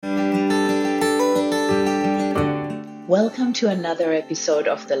Welcome to another episode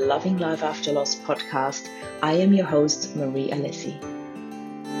of the Loving Life After Loss podcast. I am your host, Marie Alessi.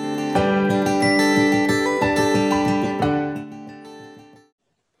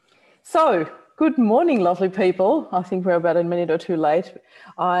 So, good morning, lovely people. I think we're about a minute or two late.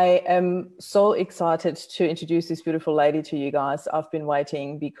 I am so excited to introduce this beautiful lady to you guys. I've been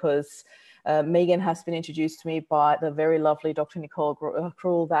waiting because Megan has been introduced to me by the very lovely Dr. Nicole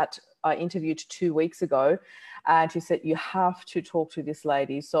Cruel that I interviewed 2 weeks ago. And she said, you have to talk to this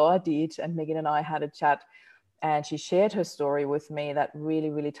lady. So I did, and Megan and I had a chat, and she shared her story with me that really,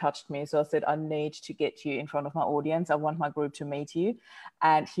 really touched me. So I said, I need to get you in front of my audience. I want my group to meet you.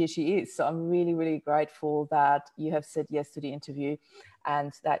 And here she is. So I'm really, really grateful that you have said yes to the interview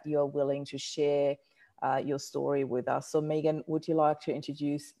and that you're willing to share your story with us. So Megan, would you like to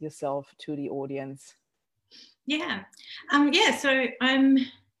introduce yourself to the audience? Yeah. So I'm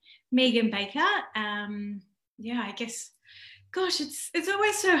Megan Baker. I guess, gosh, it's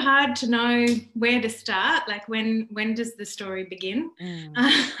always so hard to know where to start. Like when does the story begin?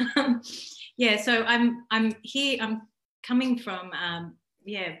 So I'm here. I'm coming from a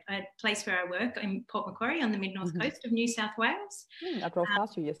place where I work in Port Macquarie on the mid-north coast of New South Wales. I drove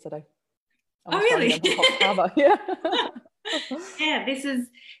past you yesterday. Oh, really? Yeah. Yeah, this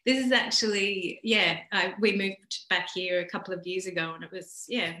is actually, we moved back here a couple of years ago, and it was,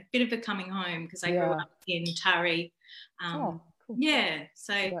 a bit of a coming home because I grew up in Taree. Cool.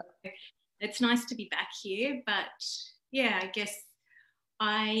 It's nice to be back here, but I guess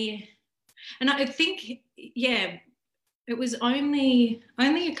I think, it was only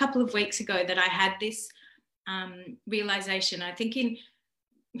a couple of weeks ago that I had this realization. I think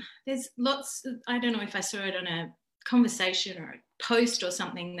there's lots, I don't know if I saw it on a conversation or a post or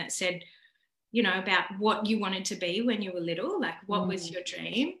something that said, about what you wanted to be when you were little, like what was your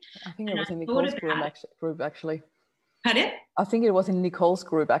dream? I think it was in Nicole's group actually. Pardon? I think it was in Nicole's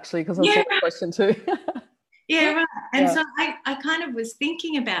group actually, because I saw the question too. Yeah, right. And so I kind of was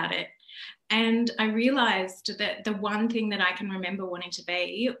thinking about it, and I realized that the one thing that I can remember wanting to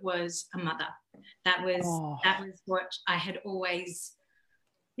be was a mother. That was what I had always,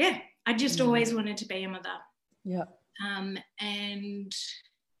 I just always wanted to be a mother. Yeah.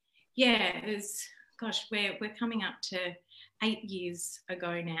 It was, gosh, we're coming up to 8 years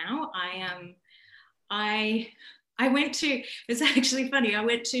ago now. I went to, it's actually funny, I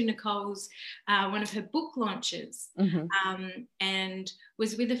went to Nicole's, one of her book launches, and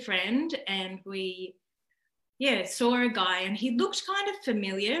was with a friend, and we, saw a guy, and he looked kind of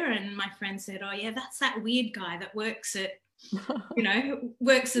familiar, and my friend said, oh yeah, that's that weird guy that works at,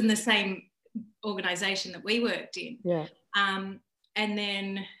 works in the same organisation that we worked in. Yeah. And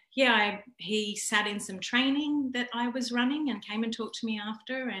then, he sat in some training that I was running and came and talked to me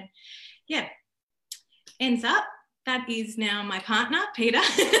after, and ends up, that is now my partner, Peter.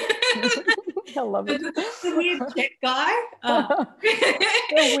 I love it. The weird Czech guy.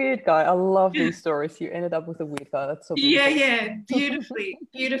 The weird guy. I love these stories. You ended up with a weird guy. That's so beautiful. Yeah.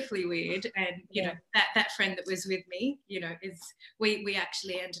 Beautifully weird. And, that friend that was with me, we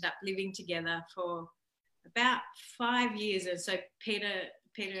actually ended up living together for about 5 years. And so Peter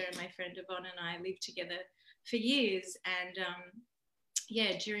and my friend Yvonne and I lived together for years. And,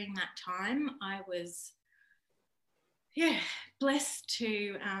 during that time I was, blessed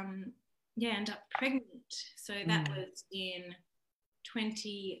to, end up pregnant. So that was in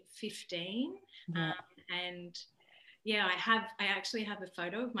 2015. And I actually have a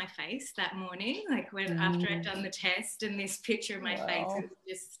photo of my face that morning, like when after I'd done the test, and this picture of my face was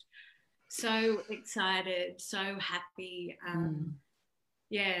just so excited, so happy. And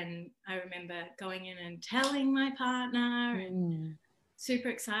I remember going in and telling my partner and super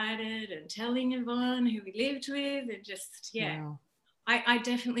excited, and telling Yvonne, who we lived with, and just, I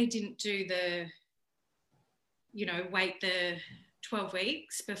definitely didn't do the, wait the 12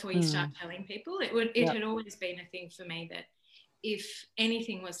 weeks before you start telling people. It had always been a thing for me that if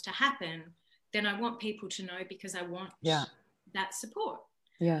anything was to happen, then I want people to know, because I want that support.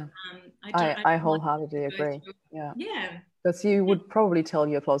 Yeah. I wholeheartedly agree. Yeah. Because you would probably tell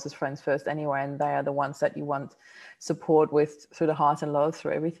your closest friends first anyway, and they are the ones that you want support with through the highs and lows,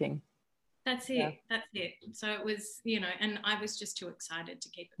 through everything. That's it. That's it. So it was, and I was just too excited to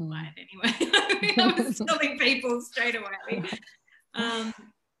keep it quiet anyway. I was telling people straight away.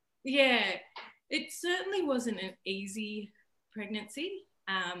 It certainly wasn't an easy pregnancy.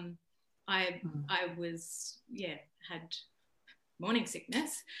 I was, had morning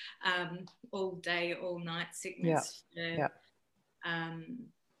sickness, all day, all night sickness. I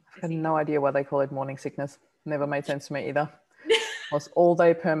had no idea why they call it morning sickness. Never made sense to me either. Was all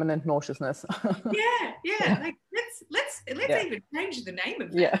day permanent nauseousness. Yeah. Like let's even change the name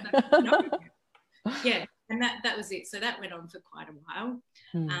of that. Yeah. Like, no. Yeah, and that was it. So that went on for quite a while.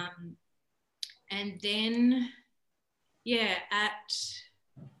 And then, at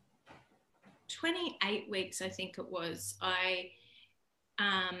 28 weeks, I think it was, I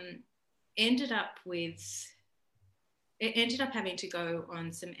ended up having to go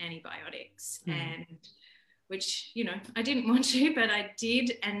on some antibiotics, and which, I didn't want to, but I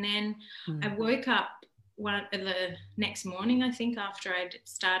did. And then I woke up the next morning, I think, after I'd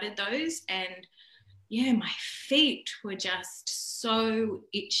started those, and my feet were just so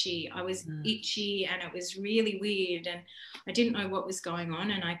itchy. I was itchy, and it was really weird, and I didn't know what was going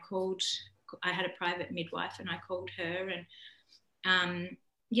on. And I had a private midwife, and I called her, and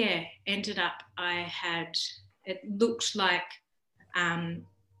ended up, it looked like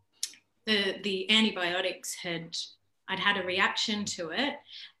the antibiotics I'd had a reaction to it,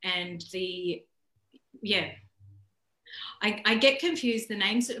 and I get confused. The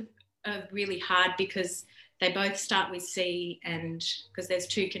names are really hard because they both start with C, and because there's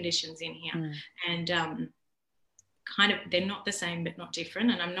two conditions in here, and kind of they're not the same but not different,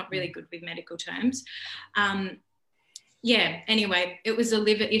 and I'm not really good with medical terms. Anyway, it was a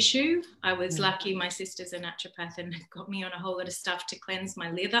liver issue. I was lucky my sister's a naturopath and got me on a whole lot of stuff to cleanse my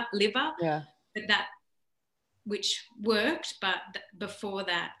liver. But which worked, but before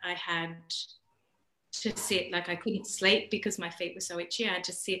that I had to sit, like I couldn't sleep because my feet were so itchy. I had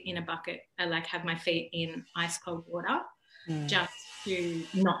to sit in a bucket, have my feet in ice cold water just to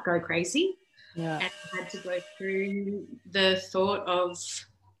not go crazy. And I had to go through the thought of,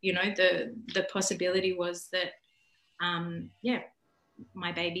 the possibility was that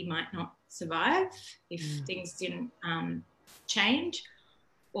my baby might not survive if things didn't change,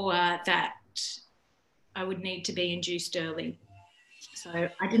 or that I would need to be induced early. So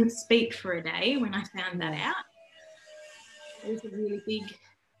I didn't speak for a day when I found that out. It was a really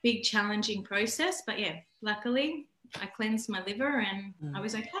big challenging process, but luckily I cleansed my liver and I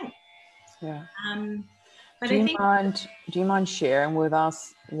was okay. But do you mind sharing with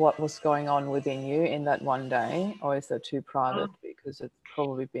us what was going on within you in that one day, or is that too private? Because it's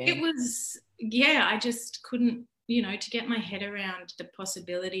probably been... It was, I just couldn't, to get my head around the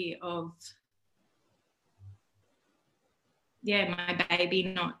possibility of, my baby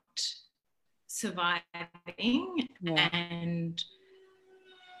not surviving, and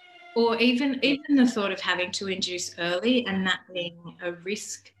or even the thought of having to induce early and that being a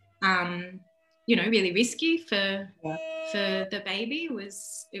risk, really risky for the baby.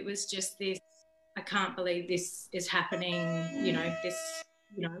 It was just this, I can't believe this is happening,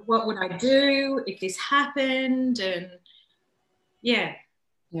 what would I do if this happened? And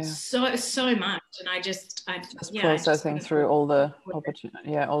so much. And I just processing through all the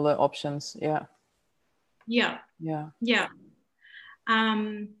all the options. But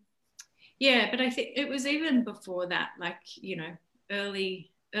I think it was even before that,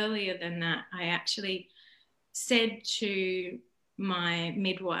 earlier than that, I actually said to my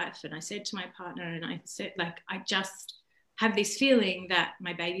midwife, and I said to my partner, and I said, I just have this feeling that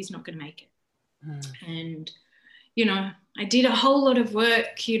my baby's not going to make it. And I did a whole lot of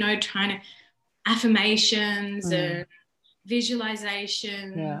work, trying to could and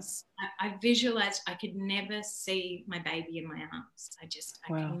visualizations. I visualized I could never see my baby in my arms. I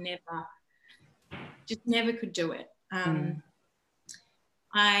could never could do it.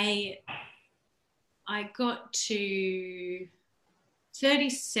 I got to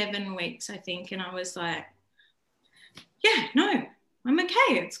 37 weeks, I think, and I was like, I'm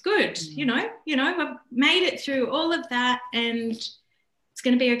okay, it's good. I've made it through all of that and it's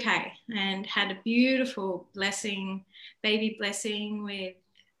going to be okay. And had a beautiful baby blessing with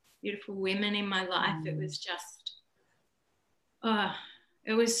beautiful women in my life. It was just,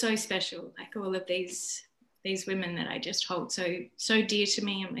 it was so special. All of these women that I just hold so dear to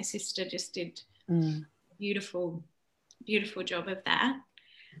me, and my sister just did a beautiful job of that.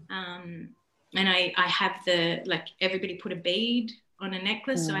 And I have everybody put a bead on a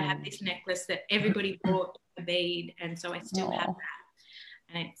necklace. So I have this necklace that everybody bought a bead, and so I still have that.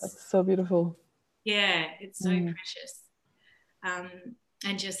 And that's so beautiful. Yeah, it's so precious.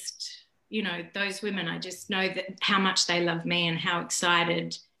 And just, those women, I just know that how much they love me and how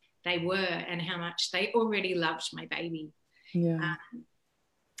excited they were and how much they already loved my baby in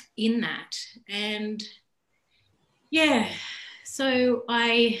that. And so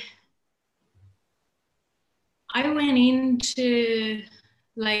I went into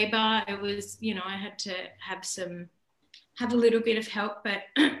labour. It was, I had to have a little bit of help, but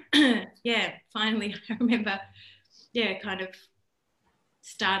finally I remember, kind of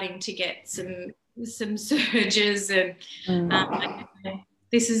starting to get some surges, and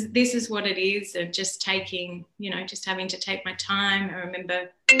this is what it is, and just taking, just having to take my time. I remember,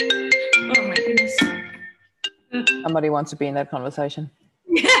 oh my goodness. Somebody wants to be in that conversation.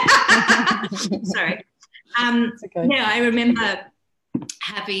 Sorry. Okay. Yeah, I remember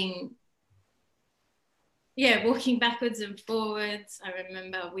having, walking backwards and forwards. I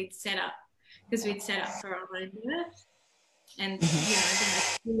remember we'd set up for our own birth, and the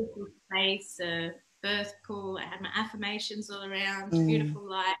most beautiful space, a birth pool. I had my affirmations all around, beautiful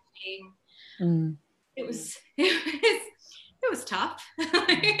lighting. It was tough.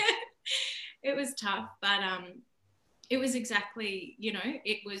 It was tough, but it was exactly,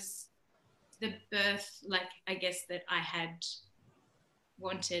 it was the birth, like, I guess, that I had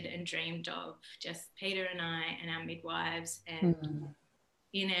wanted and dreamed of, just Peter and I and our midwives, and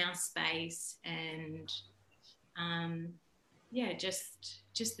in our space, and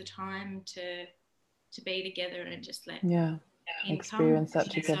just the time to be together and just let experience that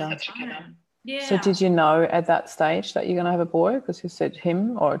together. Yeah. So did you know at that stage that you're going to have a boy, because you said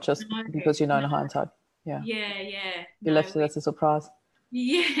him, or just because you know in hindsight? Yeah. You left it as a surprise.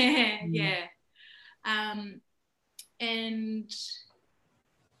 Yeah. And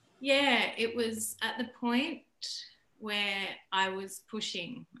it was at the point where I was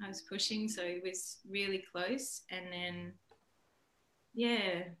pushing, so it was really close. And then,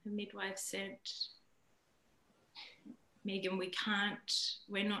 the midwife said, Megan,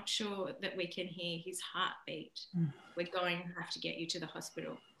 we're not sure that we can hear his heartbeat. We're going to have to get you to the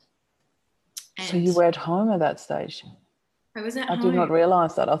hospital. And so you were at home at that stage? I was at home. I did not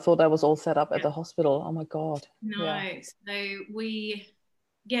realise that. I thought that was all set up at the hospital. Oh my God. No. Yeah. So we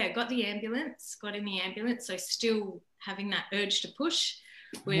got in the ambulance. So still having that urge to push,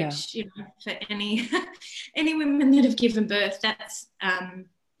 which, for any women that have given birth, that's,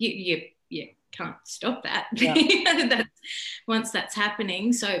 you can't stop that. Yeah. Once that's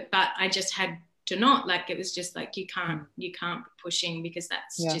happening. So, but I just had to not, like, it was just like, you can't be pushing, because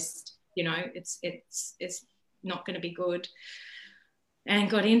that's just, it's not going to be good. And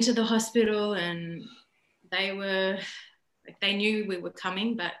got into the hospital, and they knew we were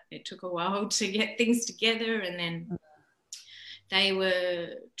coming, but it took a while to get things together. And then they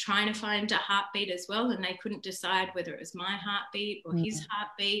were trying to find a heartbeat as well, and they couldn't decide whether it was my heartbeat or his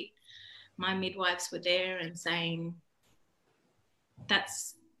heartbeat. My midwives were there and saying,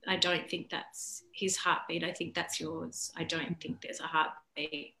 I don't think that's his heartbeat. I think that's yours. I don't think there's a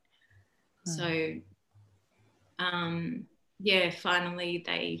heartbeat. So, finally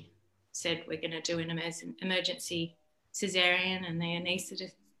they said, we're going to do an emergency cesarean, and the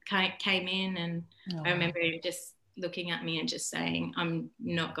anaesthetist came in, and I remember him just looking at me and just saying, I'm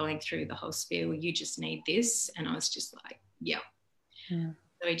not going through the whole spiel. You just need this. And I was just like, yeah.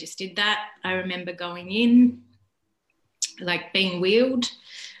 So he just did that. I remember going in, like being wheeled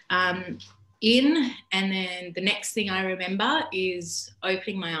in, and then the next thing I remember is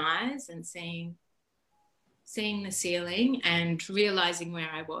opening my eyes and seeing the ceiling and realising where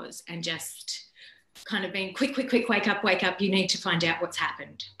I was, and just kind of being quick, wake up, you need to find out what's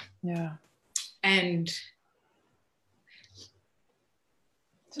happened. Yeah. And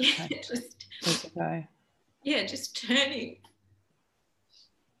It's okay. Just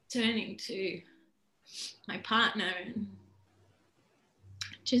turning to my partner and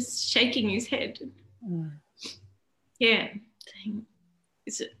just shaking his head. Saying,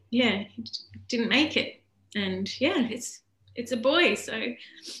 he didn't make it. And it's a boy. So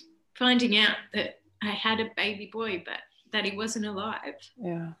finding out that I had a baby boy, but that he wasn't alive.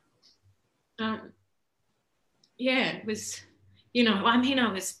 Yeah. It was,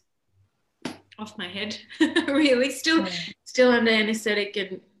 I was off my head, really, still under anaesthetic,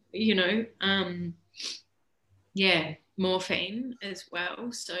 and morphine as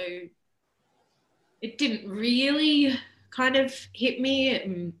well. So it didn't really kind of hit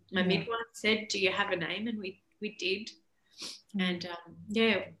me. My midwife said, do you have a name? And we did. And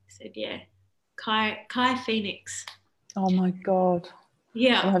said, Kai Phoenix. Oh my God.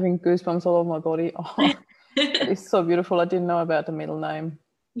 Yeah. I'm having goosebumps all over my body. Oh, it's so beautiful. I didn't know about the middle name.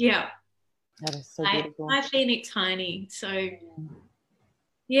 Yeah. That is so beautiful. Kai Phoenix Heine. So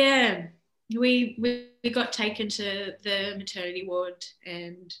we got taken to the maternity ward,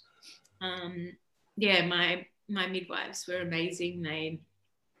 and my midwives were amazing. They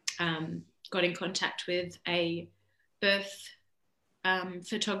got in contact with a birth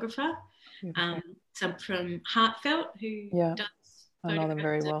photographer, some from Heartfelt, who does. I know them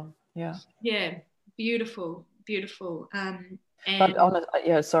very well. Yeah. Yeah, beautiful.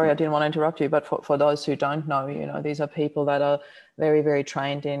 And sorry, I didn't want to interrupt you, but for those who don't know, you know, these are people that are very, very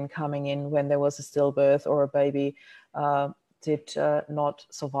trained in coming in when there was a stillbirth or a baby did not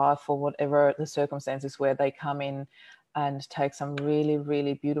survive for whatever the circumstances, where they come in and take some really,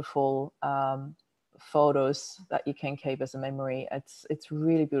 really beautiful photos that you can keep as a memory. It's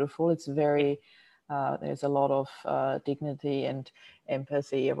really beautiful. It's very there's a lot of dignity and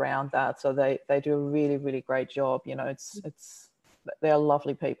empathy around that. So they do a really, really great job. You know, they're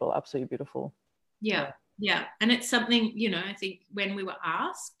lovely people, absolutely beautiful. Yeah. And it's something, you know, I think when we were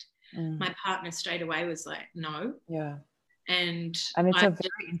asked, my partner straight away was like, no. Yeah. And it's a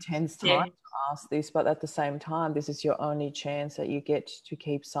very intense time to ask this, but at the same time, this is your only chance that you get to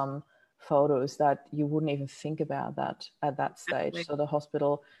keep some photos that you wouldn't even think about that at that stage. Absolutely. So the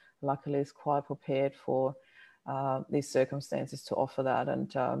hospital luckily is quite prepared for these circumstances to offer that.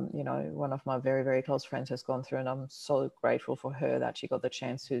 And, you know, one of my very, very close friends has gone through, and I'm so grateful for her that she got the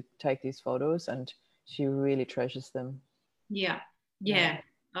chance to take these photos, and she really treasures them. Yeah.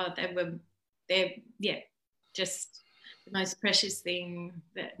 Oh, they're just the most precious thing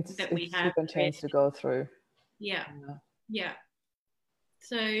that we have. It's super intense to go through. Yeah.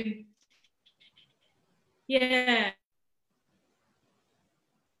 So, yeah.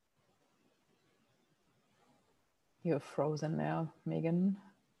 You're frozen now, Megan.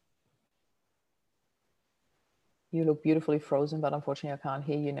 You look beautifully frozen, but unfortunately I can't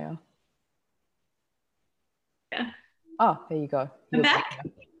hear you now. Yeah. Oh, there you go. I'm back.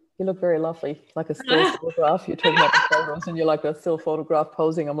 You look very lovely, like a still photograph. You're talking about the photos and you're like a still photograph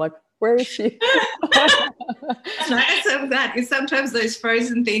posing. I'm like, where is she? Nice of that, because sometimes those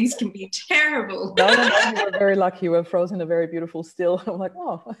frozen things can be terrible. No, you were very lucky. You were frozen a very beautiful still. I'm like,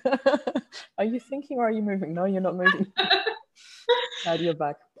 oh, are you thinking or are you moving? No, you're not moving. Glad you're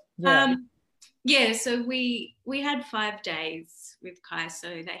back. Yeah. So we had 5 days with Kai. So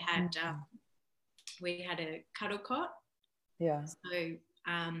they had we had a cuddle cot. Yeah. So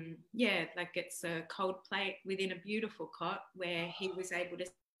like it's a cold plate within a beautiful cot where he was able to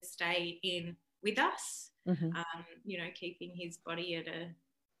stay in with us. You know, keeping his body at a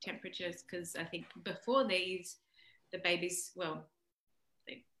temperature, because I think before these, the babies weren't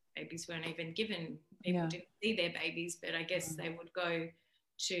even given, people didn't see their babies, but I guess they would go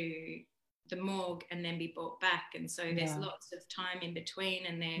to the morgue and then be brought back, and so there's lots of time in between,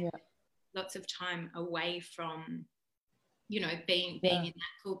 and lots of time away from, you know, being in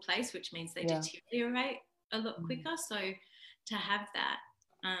that cool place, which means they deteriorate a lot quicker. So to have that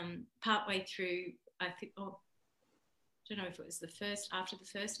partway through, I think, I don't know if it was after the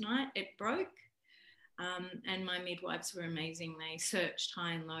first night, it broke. And my midwives were amazing. They searched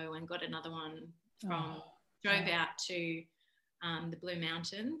high and low and got another one drove out to the Blue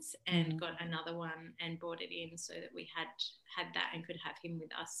Mountains and got another one and brought it in so that we had that and could have him with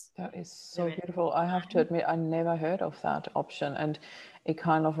us. That is so beautiful. I have to admit, I never heard of that option, and it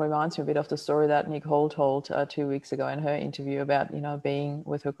kind of reminds me a bit of the story that Nicole told 2 weeks ago in her interview about, you know, being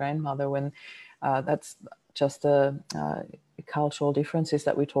with her grandmother, when that's just the cultural differences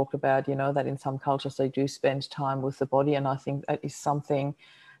that we talked about, you know, that in some cultures they do spend time with the body, and I think that is something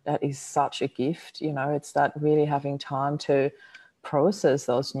that is such a gift. You know, it's that really having time to process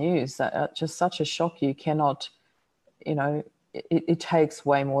those news that are just such a shock. You cannot, you know, it takes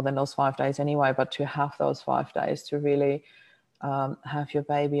way more than those 5 days anyway, but to have those 5 days to really have your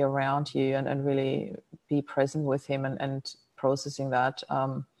baby around you and really be present with him and processing that.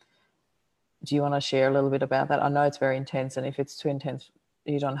 Do you want to share a little bit about that? I know it's very intense, and if it's too intense,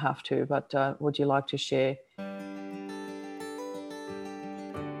 you don't have to, but would you like to share?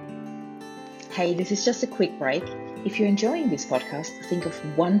 Hey, this is just a quick break. If you're enjoying this podcast, think of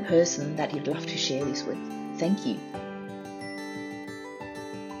one person that you'd love to share this with. Thank you.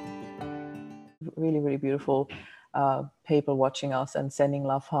 Really, really beautiful people watching us and sending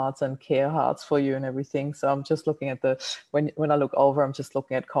love hearts and care hearts for you and everything. So I'm just looking at when I look over, I'm just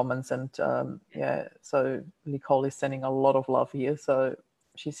looking at comments, and so Nicole is sending a lot of love here. So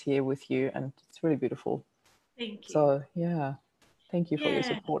she's here with you, and it's really beautiful. Thank you. So thank you for your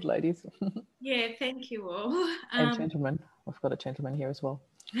support, ladies. Yeah, thank you all. And gentlemen, I've got a gentleman here as well.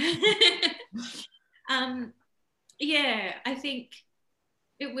 I think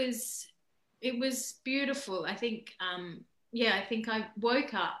it was beautiful. I think I think I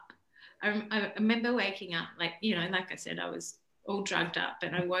woke up. I remember waking up, like, you know, like I said, I was all drugged up,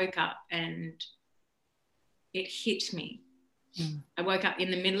 and I woke up and it hit me. I woke up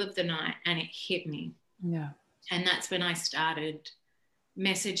in the middle of the night and it hit me. Yeah. And that's when I started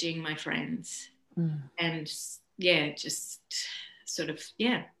messaging my friends and just sort of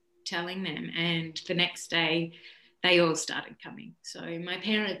telling them. And the next day they all started coming. So my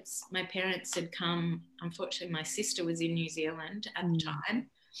parents had come. Unfortunately, my sister was in New Zealand at the time.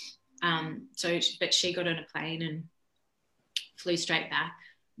 But she got on a plane and flew straight back.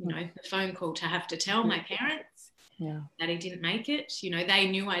 You know, the phone call to have to tell my parents that he didn't make it. You know, they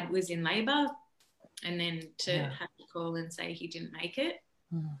knew I was in labour, and then to have to call and say he didn't make it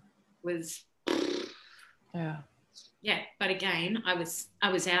was But again, I was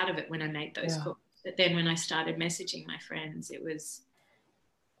out of it when I made those calls. But then when I started messaging my friends, it was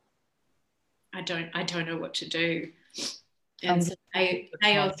I don't know what to do. And so they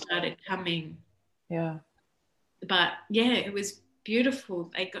all started coming. Yeah. But it was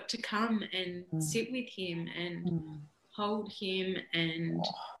beautiful. They got to come and sit with him and hold him and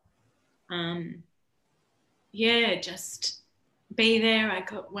just be there. I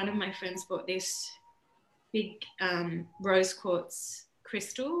got one of my friends bought this big rose quartz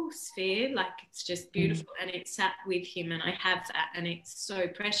crystal sphere, like it's just beautiful, and it sat with him, and I have that, and it's so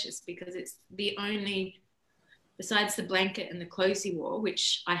precious because it's the only, besides the blanket and the clothes he wore,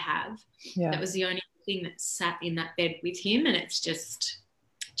 which I have, that was the only thing that sat in that bed with him, and it's just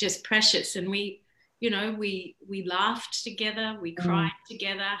precious. And we laughed together, we cried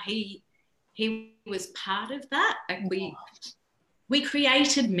together. He was part of that. Like we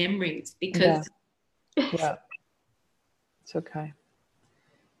created memories because it's okay.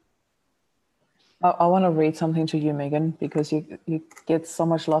 I want to read something to you, Megan, because you get so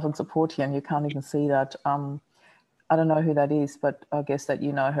much love and support here, and you can't even see that. I don't know who that is, but I guess that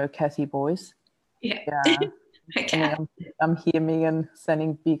you know her, Kathy Boyce. Yeah. Okay. I'm here, Megan,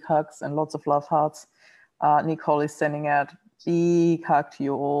 sending big hugs and lots of love hearts. Nicole is sending out big hug to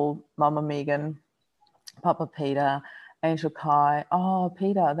you all. Mama Megan, Papa Peter, Angel Kai. Oh,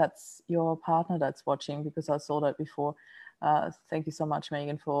 Peter, that's your partner that's watching, because I saw that before. Thank you so much,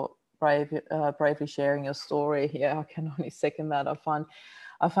 Megan, for bravely sharing your story here. I can only second that. I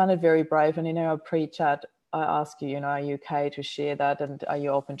find it very brave. And in our pre-chat, I asked you, are you okay to share that, and are you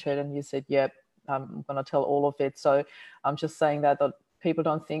open to it? And you said, yep, I'm going to tell all of it. So I'm just saying that people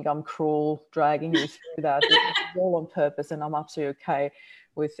don't think I'm cruel dragging you through that. It's all on purpose, and I'm absolutely okay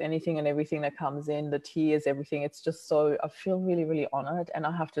with anything and everything that comes in, the tears, everything. It's just so, I feel really, really honored. And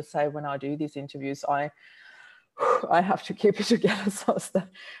I have to say, when I do these interviews, I have to keep it together so that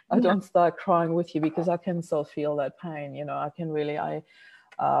I don't start crying with you, because I can so feel that pain. I can really, I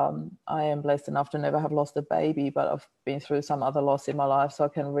am blessed enough to never have lost a baby, but I've been through some other loss in my life, so I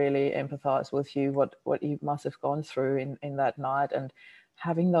can really empathize with you, what you must have gone through in that night. And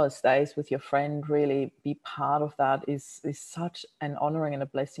having those days with your friend, really be part of that is such an honoring and a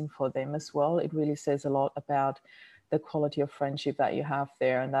blessing for them as well. It really says a lot about the quality of friendship that you have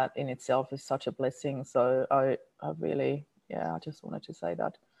there, and that in itself is such a blessing. So I really, I just wanted to say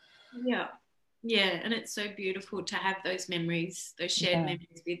that. Yeah, and it's so beautiful to have those memories, those shared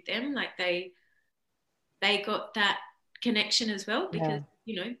memories with them. Like they got that connection as well, because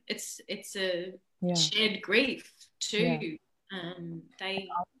it's a shared grief too. They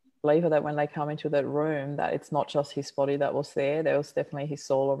believe that when they come into that room, that it's not just his body that was there was definitely his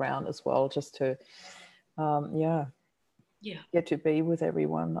soul around as well, just to get to be with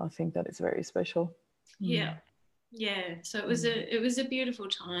everyone. I think that is very special. So it was a beautiful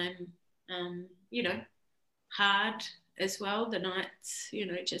time. Hard as well, the nights,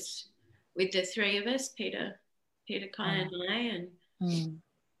 just with the three of us, Peter, Kai and I, and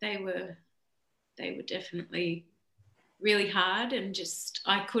they were definitely really hard, and just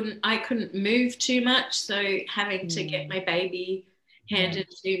I couldn't move too much, so having to get my baby handed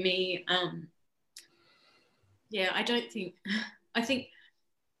to me, I think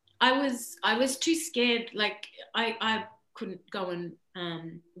I was too scared. Like I couldn't go and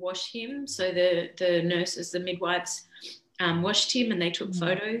wash him, so the nurses, the midwives, washed him, and they took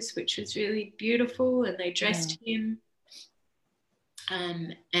photos, which was really beautiful, and they dressed him,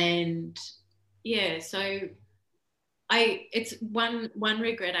 so it's one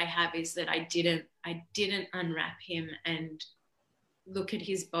regret I have is that I didn't unwrap him and look at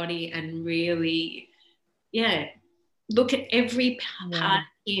his body and really look at every part of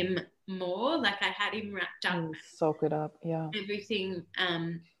him more. Like I had him wrapped up, soak it up, everything.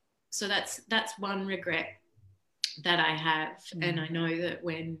 So that's one regret that I have. And I know that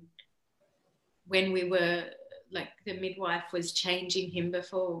when we were, like, the midwife was changing him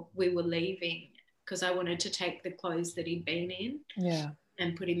before we were leaving, because I wanted to take the clothes that he'd been in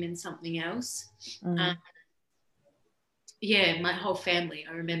and put him in something else. My whole family,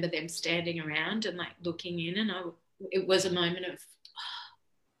 I remember them standing around and like looking in, and it was a moment of,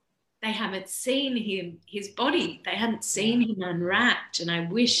 they haven't seen his body. They hadn't seen him unwrapped. And I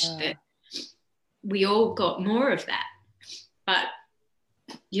wish that we all got more of that. But,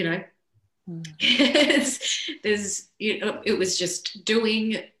 you know, it was just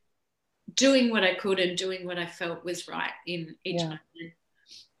doing what I could and doing what I felt was right in each moment.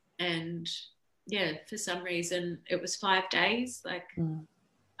 And yeah, for some reason it was 5 days. Like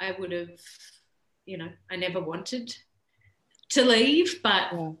I would have, you know, I never wanted to leave,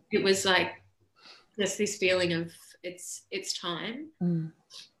 but it was like just this feeling of it's time.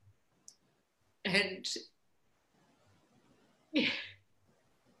 And yeah,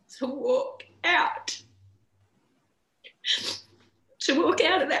 to walk out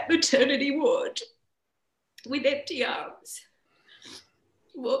of that maternity ward with empty arms,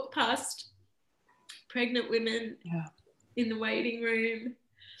 walk past pregnant women in the waiting room.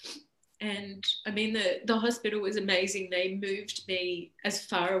 And I mean, the hospital was amazing. They moved me as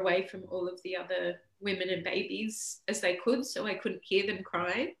far away from all of the other women and babies as they could, so I couldn't hear them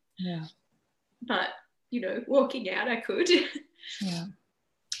crying. Yeah. But, you know, walking out I could. Yeah.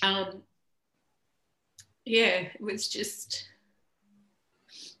 It was just,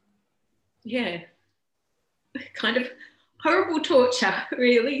 kind of horrible torture,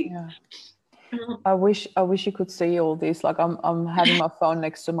 really. Yeah. I wish you could see all this. Like I'm having my phone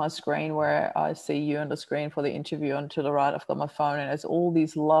next to my screen where I see you on the screen for the interview, and to the right I've got my phone, and there's all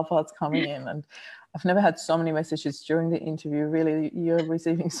these love hearts coming in, and I've never had so many messages during the interview. Really, you're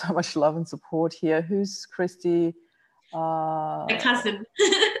receiving so much love and support here. Who's Christy? My cousin.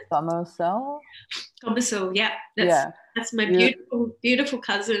 Somerset? Somerset, yeah. That's my beautiful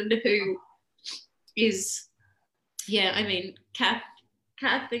cousin who is, I mean, Kath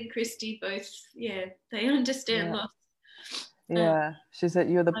and Christy both, they understand loss. Yeah, she said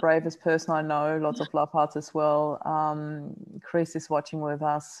you're the bravest person I know. Lots of love hearts as well. Chris is watching with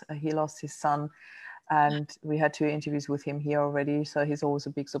us. He lost his son, and we had 2 interviews with him here already. So he's always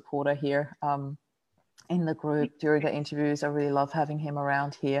a big supporter here in the group during the interviews. I really love having him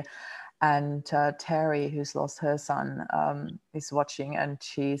around here. And Terry, who's lost her son, is watching, and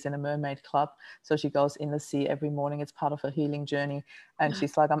she's in a mermaid club. So she goes in the sea every morning. It's part of her healing journey. And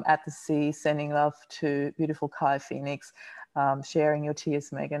she's like, I'm at the sea, sending love to beautiful Kai Phoenix, sharing your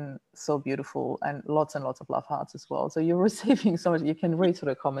tears, Megan. So beautiful. And lots of love hearts as well. So you're receiving so much. You can read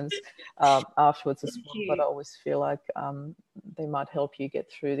sort of comments afterwards as well. But I always feel like they might help you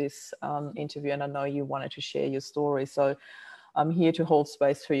get through this interview. And I know you wanted to share your story. So I'm here to hold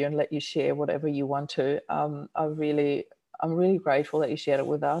space for you and let you share whatever you want to. I'm really grateful that you shared it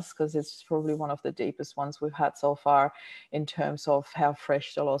with us, because it's probably one of the deepest ones we've had so far in terms of how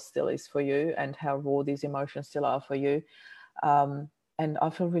fresh the loss still is for you and how raw these emotions still are for you. And I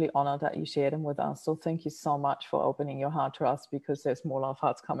feel really honored that you shared them with us. So thank you so much for opening your heart to us, because there's more love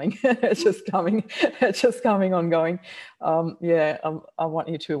hearts coming. It's just coming ongoing. I want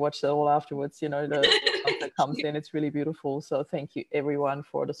you to watch that all afterwards, you know, the stuff that comes in. It's really beautiful. So thank you everyone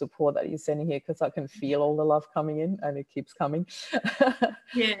for the support that you're sending here, because I can feel all the love coming in, and it keeps coming. So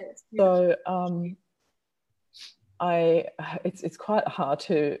it's quite hard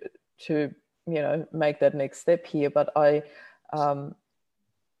to you know, make that next step here, but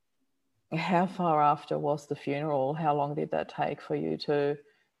how far after was the funeral? How long did that take for you to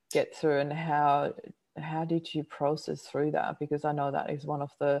get through, and how did you process through that? Because I know that is one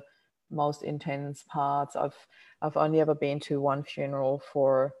of the most intense parts. I've only ever been to one funeral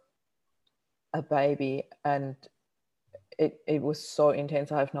for a baby, and it was so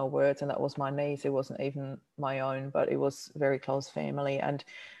intense. I have no words, and that was my niece. It wasn't even my own, but it was very close family. And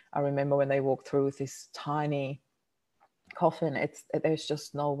I remember when they walked through with this tiny coffin, there's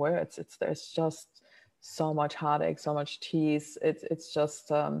just no words. There's just so much heartache, so much tears. It's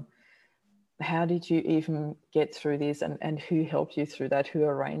just how did you even get through this, and who helped you through that? Who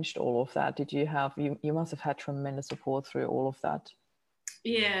arranged all of that? Did you have you must have had tremendous support through all of that?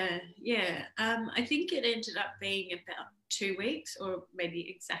 I think it ended up being about 2 weeks, or maybe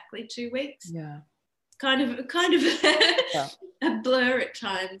exactly 2 weeks. Kind of a blur at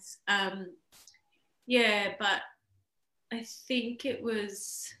times. But I think that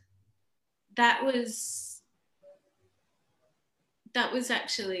was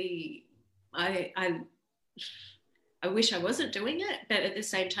actually, I wish I wasn't doing it, but at the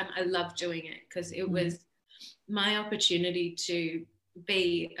same time I love doing it, because it was my opportunity to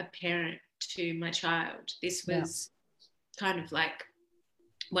be a parent to my child. This was kind of like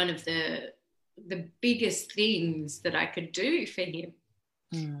one of the biggest things that I could do for him.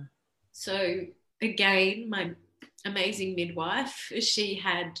 So again, my amazing midwife, she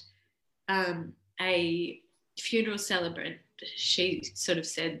had a funeral celebrant. She sort of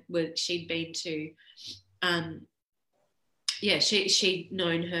said she'd been to yeah, she'd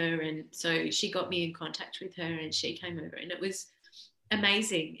known her, and so she got me in contact with her, and she came over, and it was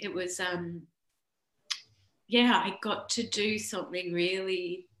amazing. It was I got to do something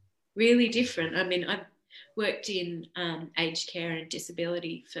really, really different. I mean, I've worked in aged care and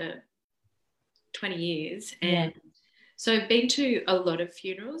disability for 20 years, and so I've been to a lot of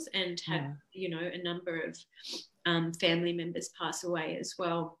funerals and had a number of family members pass away as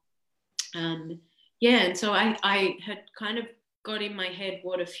well. And so I had kind of got in my head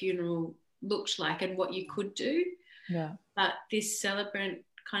what a funeral looked like and what you could do. Yeah. But this celebrant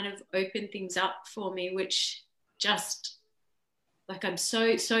kind of opened things up for me, which just like I'm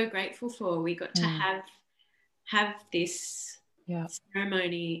so grateful for. We got to have this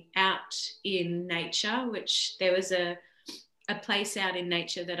ceremony out in nature, which there was a place out in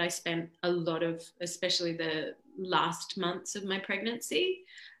nature that I spent a lot of, especially the last months of my pregnancy.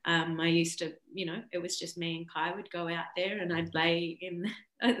 I used to, it was just me and Kai would go out there, and I'd lay in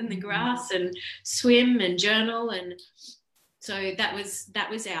the grass and swim and journal, and so that was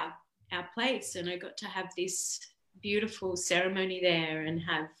our place. And I got to have this beautiful ceremony there, and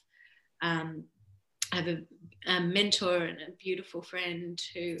have a mentor and a beautiful friend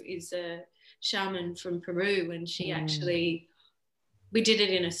who is a shaman from Peru, and she actually, we did it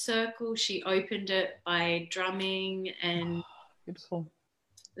in a circle. She opened it by drumming, and beautiful.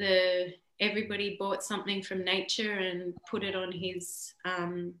 Everybody bought something from nature and put it on his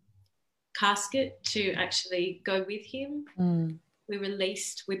casket to actually go with him.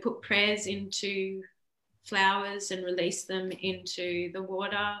 We put prayers into flowers and released them into the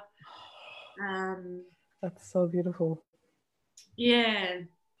water. That's so beautiful. Yeah,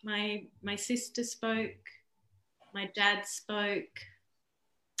 my sister spoke, my dad spoke.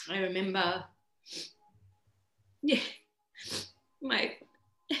 I remember, my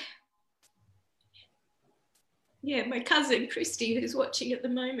cousin Christy, who's watching at the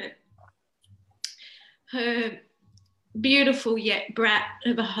moment, her beautiful yet brat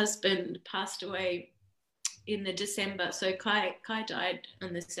of a husband passed away in the December. So Kai died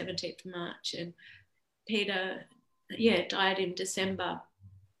on the 17th of March, and Peter, died in December,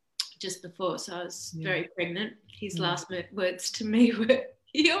 just before. So I was very pregnant. His last words to me were,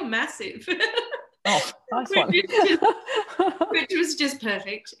 "You're massive." Oh, nice one. Which was just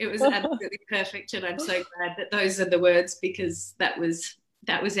perfect. It was absolutely perfect, and I'm so glad that those are the words, because that was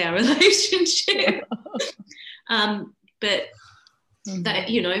our relationship. But that,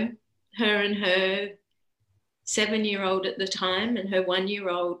 her and her 7-year-old at the time and her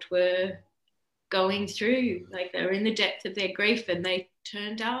 1-year-old were going through, like, they were in the depth of their grief, and they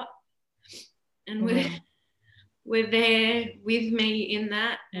turned up and were there with me in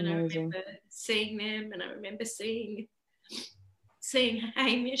that. And amazing. I remember seeing them, and I remember seeing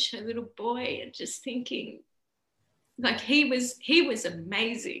Hamish, her little boy, and just thinking, like, he was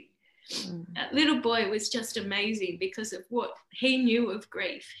amazing. That little boy was just amazing because of what he knew of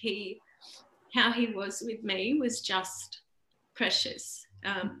grief. How he was with me was just precious.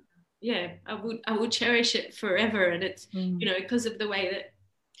 I would cherish it forever. And it's, because of the way that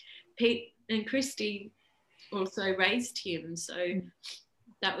Pete and Christy also raised him. So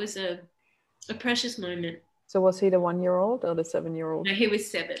that was a precious moment. So was he the 1-year-old or the 7-year-old? No, he was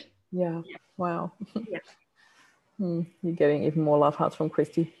 7. Yeah. Wow. Yeah. You're getting even more love hearts from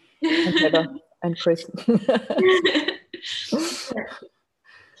Christy and Heather and Chris.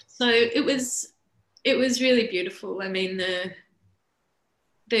 So it was really beautiful. I mean,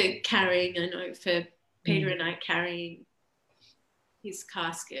 the carrying, I know for Peter and I, carrying his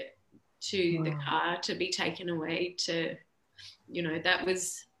casket to the car to be taken away to, that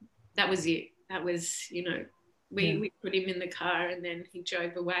was it. That was, we put him in the car, and then he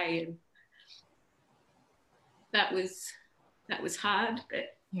drove away, and that was hard,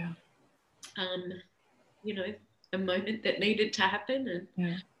 but a moment that needed to happen.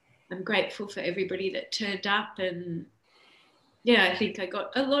 And I'm grateful for everybody that turned up. And I think I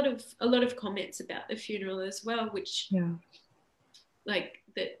got a lot of comments about the funeral as well, which like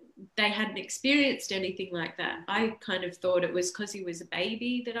that they hadn't experienced anything like that. I kind of thought it was because he was a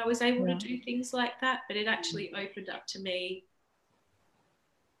baby that I was able to do things like that, but it actually opened up to me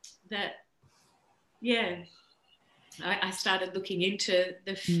that I started looking into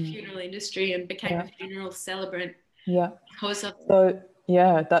the funeral industry and became a funeral celebrant. Because of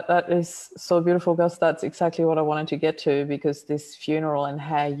that is so beautiful, because that's exactly what I wanted to get to, because this funeral and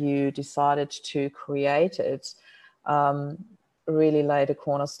how you decided to create it really laid a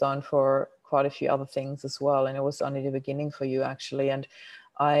cornerstone for quite a few other things as well. And it was only the beginning for you, actually. And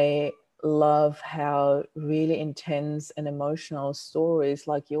I love how really intense and emotional stories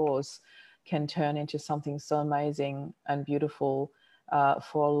like yours can turn into something so amazing and beautiful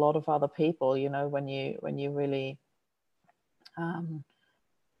for a lot of other people. You know, when you really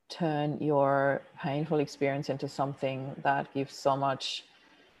turn your painful experience into something that gives so much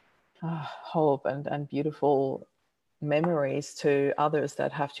hope and beautiful memories to others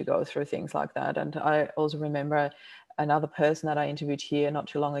that have to go through things like that. And I also remember another person that I interviewed here not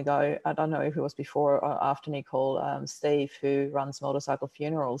too long ago. I don't know if it was before or after Nicole, Steve, who runs Motorcycle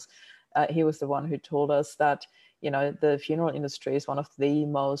Funerals. He was the one who told us that, you know, the funeral industry is one of the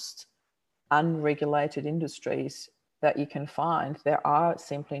most unregulated industries that you can find. There are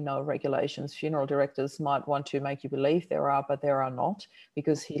simply no regulations. Funeral directors might want to make you believe there are, but there are not,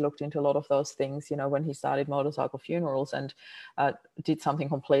 because he looked into a lot of those things, you know, when he started Motorcycle Funerals, and did something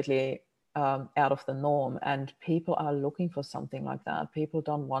completely out of the norm. And people are looking for something like that. People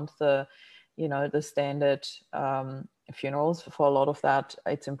don't want the, you know, the standard funerals. For a lot of that,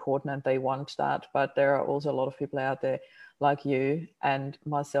 it's important and they want that. But there are also a lot of people out there like you and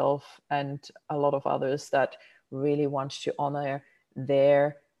myself and a lot of others that really want to honor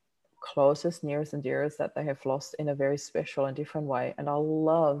their closest, nearest and dearest that they have lost in a very special and different way. And I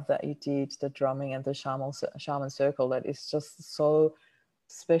love that you did the drumming and the shaman circle. That is just so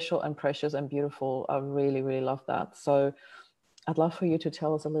special and precious and beautiful. I really, really love that. So I'd love for you to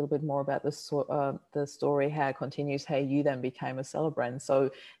tell us a little bit more about the story, how it continues, how you then became a celebrant.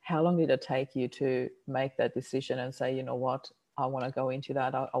 So how long did it take you to make that decision and say, you know what, I want to go into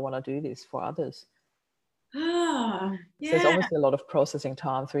that. I want to do this for others? Oh, yeah. So there's obviously a lot of processing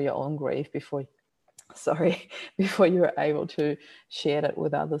time through your own grief before you were able to share that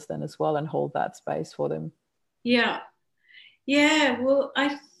with others then as well and hold that space for them. Yeah. Well,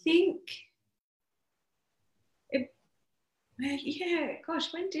 I think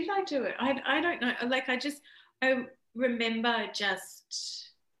gosh, when did I do it? I don't know. Like I remember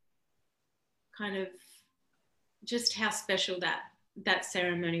just kind of just how special that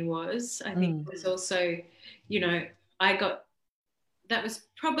ceremony was. I think it was also, you know, that was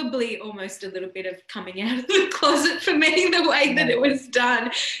probably almost a little bit of coming out of the closet for me, the way that it was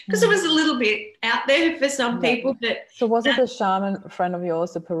done, because it was a little bit out there for some people. But so was it a shaman friend of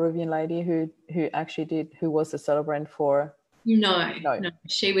yours, the Peruvian lady who was the celebrant for? No.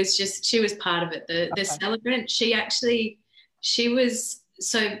 She was part of it. The celebrant. She was,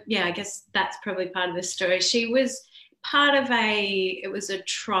 so yeah, I guess that's probably part of the story. She was part of it was a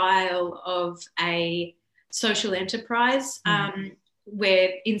trial of a social enterprise, where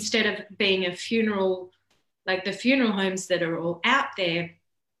instead of being a funeral, like the funeral homes that are all out there,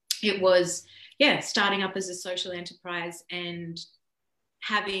 it was, starting up as a social enterprise and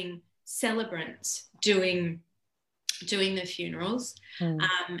having celebrants doing the funerals,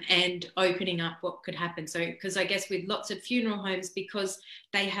 and opening up what could happen. So, because I guess with lots of funeral homes, because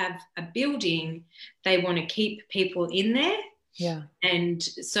they have a building, they want to keep people in there. Yeah. And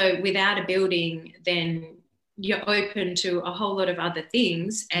so without a building, then you're open to a whole lot of other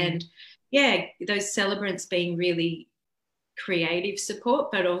things. And those celebrants being really creative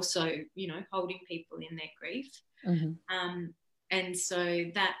support, but also, you know, holding people in their grief. And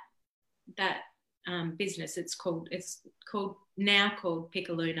so that business, it's called now called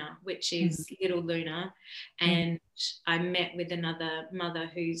Picaluna, which is Little Luna. And I met with another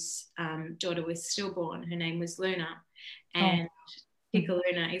mother whose daughter was stillborn. Her name was Luna, and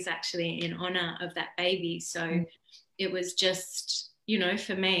Picaluna is actually in honor of that baby. So it was just, you know,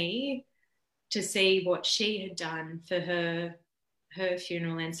 for me to see what she had done for her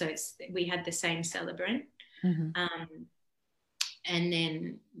funeral. And so we had the same celebrant. And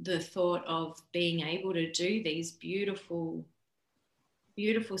then the thought of being able to do these beautiful,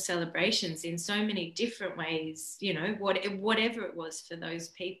 beautiful celebrations in so many different ways, you know, whatever it was for those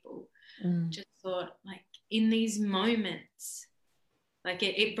people, just thought, like, in these moments, like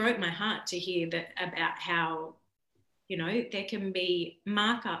it broke my heart to hear that about how, you know, there can be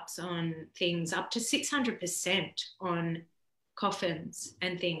markups on things up to 600% on coffins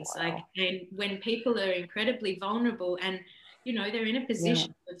and things. Wow. Like, and when people are incredibly vulnerable and, you know, they're in a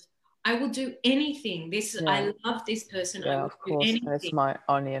position of, I will do anything. I love this person. Yeah, I will of course. do anything. And it's my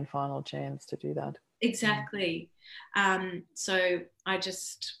only and final chance to do that. Exactly. So I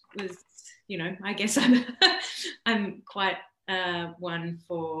just was, you know, I guess I'm quite one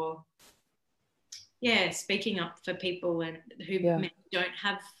for, speaking up for people and who maybe don't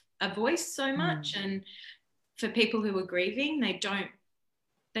have a voice so much, and for people who are grieving, they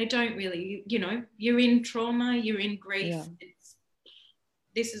don't really, you know, you're in trauma, you're in grief.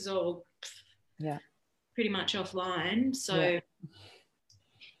 This is all pretty much offline. So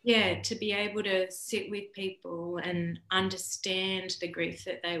yeah, to be able to sit with people and understand the grief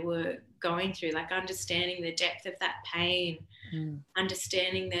that they were going through, like understanding the depth of that pain,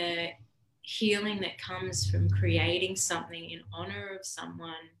 understanding the healing that comes from creating something in honor of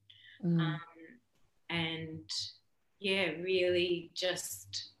someone. And yeah, really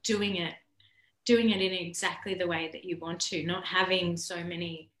just doing it in exactly the way that you want to, not having so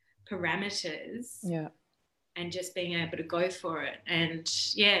many parameters. Yeah. And just being able to go for it. And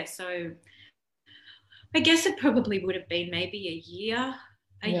yeah, so I guess it probably would have been maybe a year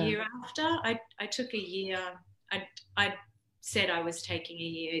after. I took a year. I said I was taking a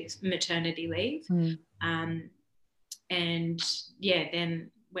year's maternity leave. And yeah, then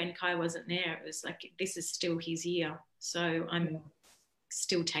when Kai wasn't there, it was like, this is still his year. So I'm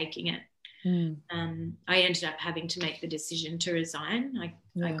still taking it. I ended up having to make the decision to resign.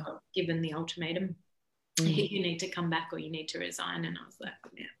 I got given the ultimatum. You need to come back or you need to resign. And I was like,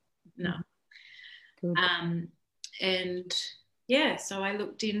 yeah, no. Good. And yeah, so I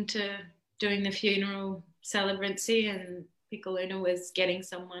looked into doing the funeral celebrancy, and Piccoluna was getting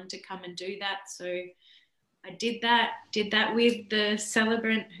someone to come and do that. So I did that with the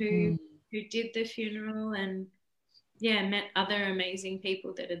celebrant who did the funeral, and yeah, met other amazing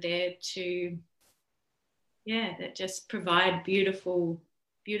people that are there to, yeah, that just provide beautiful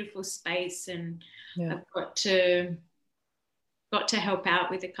space. And I've got to help out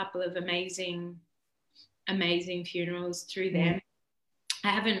with a couple of amazing funerals through them. I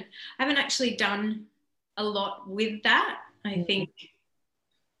haven't actually done a lot with that. I think,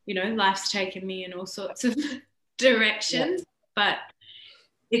 you know, life's taken me in all sorts of directions, but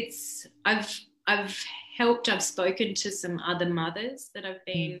I've spoken to some other mothers that I've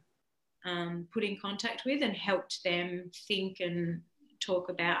been put in contact with, and helped them think and talk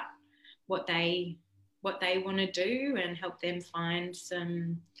about what they want to do, and help them find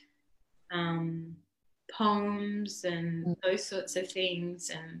some poems and those sorts of things,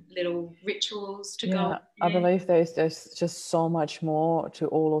 and little rituals to go. I believe there's just so much more to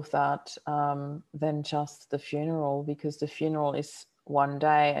all of that than just the funeral, because the funeral is one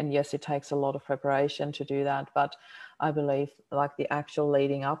day, and yes, it takes a lot of preparation to do that, but I believe like the actual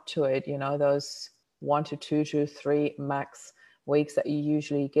leading up to it, you know, those 1 to 2 to 3 max weeks that you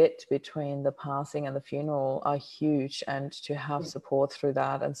usually get between the passing and the funeral are huge, and to have support through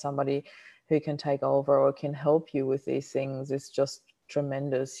that and somebody who can take over or can help you with these things is just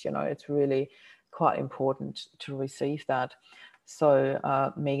tremendous. You know, it's really quite important to receive that. So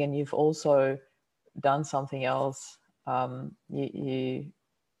Megan, you've also done something else. You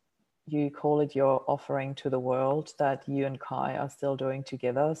call it your offering to the world that you and Kai are still doing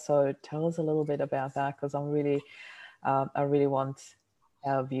together. So tell us a little bit about that, because I really want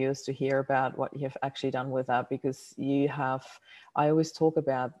our viewers to hear about what you have actually done with that, because I always talk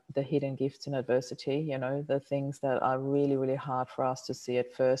about the hidden gifts in adversity, you know, the things that are really, really hard for us to see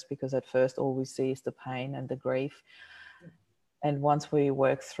at first, because at first all we see is the pain and the grief. And once we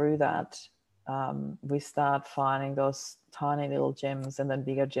work through that, we start finding those tiny little gems, and then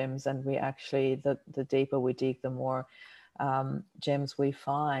bigger gems, and we actually, the deeper we dig, the more gems we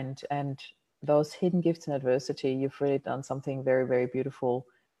find. And those hidden gifts in adversity, you've really done something very, very beautiful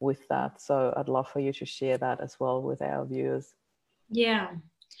with that. So I'd love for you to share that as well with our viewers. Yeah.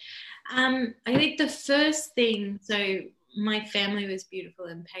 I think the first thing, so my family was beautiful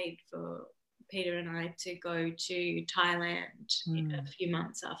and paid for Peter and I to go to Thailand a few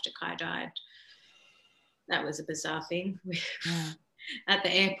months after Kai died. That was a bizarre thing. At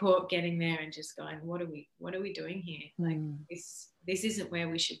the airport, getting there and just going, what are we doing here? Like this isn't where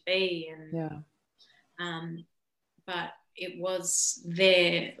we should be. And but it was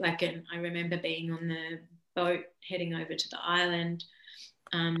there. Like, I remember being on the boat heading over to the island.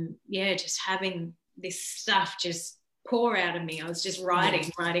 Just having this stuff just pour out of me. I was just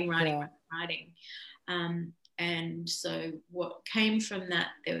writing. And so what came from that,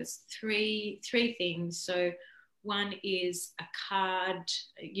 there was three things. So one is a card,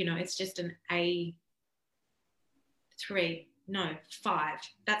 you know, it's just an A5.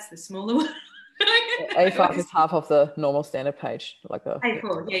 That's the smaller one. A5 is half of the normal standard page, like a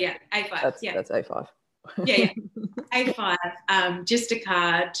A4. Yeah. A5. That's A5. Yeah. A5. Just a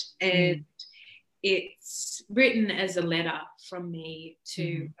card, and it's written as a letter from me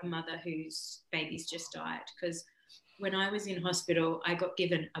to a mother whose baby's just died. Because when I was in hospital, I got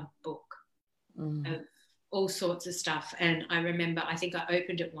given a book of all sorts of stuff. And I remember, I think I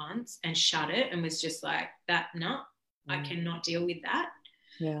opened it once and shut it and was just like, I cannot deal with that.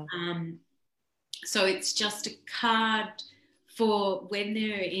 Yeah. So it's just a card for when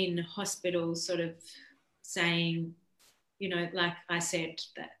they're in hospital, sort of saying, you know, like I said,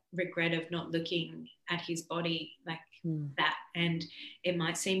 that regret of not looking at his body like that. And it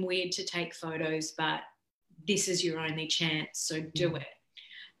might seem weird to take photos, but this is your only chance, so do it.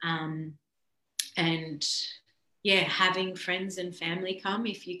 And yeah, having friends and family come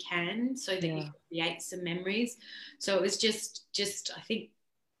if you can, so that you can create some memories. So it was just I think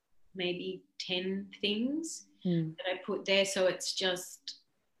maybe 10 things that I put there, so it's just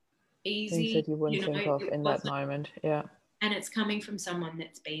easy. Things that you wouldn't think of in that moment. Yeah. And it's coming from someone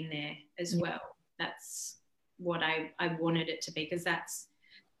that's been there as well. That's what I wanted it to be, because that's,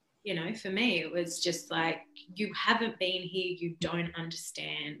 you know, for me, it was just like, you haven't been here, you don't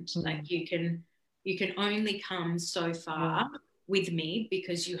understand. Like you can only come so far with me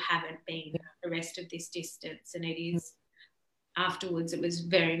because you haven't been the rest of this distance. And it is, afterwards, it was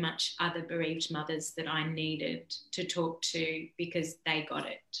very much other bereaved mothers that I needed to talk to because they got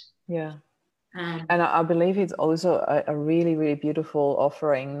it. Yeah. And I believe it's also a really, really beautiful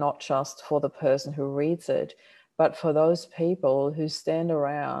offering, not just for the person who reads it, but for those people who stand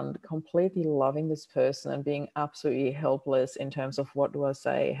around completely loving this person and being absolutely helpless in terms of, what do I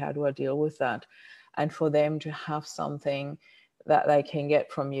say? How do I deal with that? And for them to have something that they can get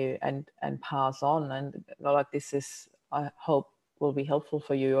from you and pass on. And like, this is, I hope, will be helpful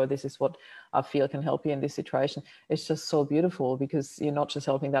for you, or this is what I feel can help you in this situation. It's just so beautiful, because you're not just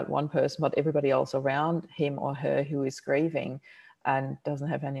helping that one person, but everybody else around him or her who is grieving and doesn't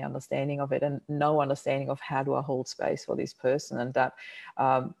have any understanding of it, and no understanding of how do I hold space for this person. And that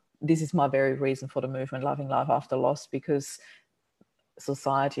this is my very reason for the movement Loving Life After Loss, because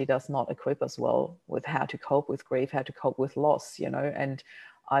society does not equip us well with how to cope with grief, how to cope with loss, you know. And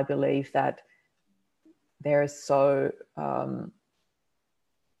I believe that there is so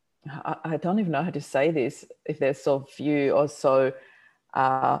I don't even know how to say this, if there's so few or so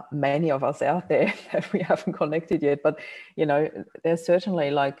many of us out there that we haven't connected yet, but you know, there's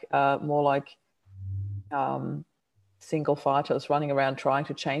certainly like more like single fighters running around trying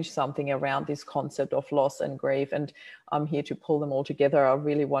to change something around this concept of loss and grief, and I'm here to pull them all together. I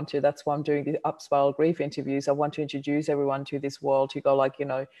really want to, that's why I'm doing the Upspiral Grief interviews. I want to introduce everyone to this world, to go like, you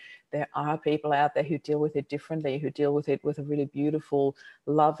know, there are people out there who deal with it differently, who deal with it with a really beautiful,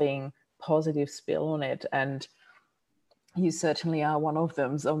 loving, positive spill on it, and you certainly are one of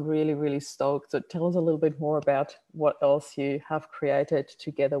them. So I'm really, really stoked. So tell us a little bit more about what else you have created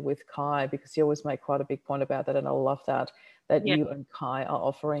together with Kai, because you always make quite a big point about that. And I love that you and Kai are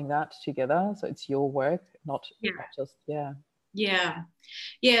offering that together. So it's your work, not just, well,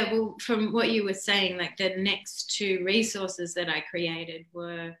 from what you were saying, like the next two resources that I created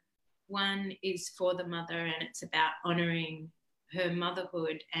were, one is for the mother, and it's about honouring her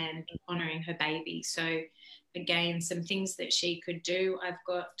motherhood and honouring her baby. So again, some things that she could do. I've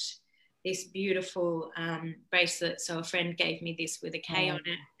got this beautiful bracelet. So a friend gave me this with a K on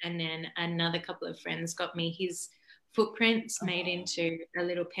it, and then another couple of friends got me his footprints made into a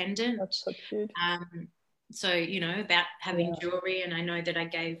little pendant. That's so cute. So, you know, about having jewelry, and I know that I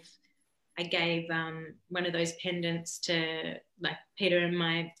gave one of those pendants to like Peter and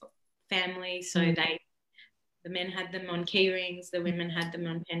my family. So the men had them on key rings, the women had them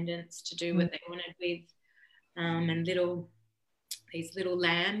on pendants to do what they wanted with. And these little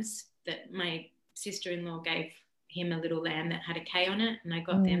lambs that my sister-in-law gave him, a little lamb that had a K on it, and I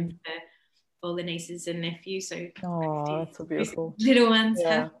got them for all the nieces and nephews. So that's so beautiful. Little ones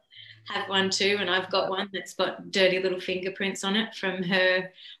have one too, and I've got one that's got dirty little fingerprints on it from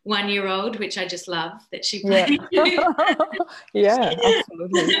her 1-year-old, which I just love that she played. Absolutely.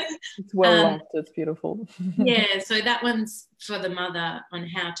 It's well loved. It's beautiful. So that one's for the mother, on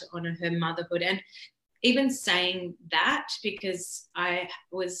how to honour her motherhood. And even saying that, because I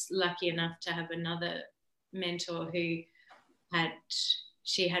was lucky enough to have another mentor who had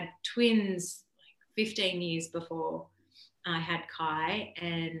twins like 15 years before I had Kai,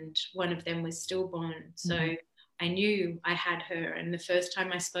 and one of them was stillborn. So I knew I had her, and the first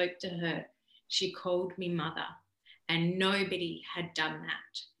time I spoke to her, she called me mother, and nobody had done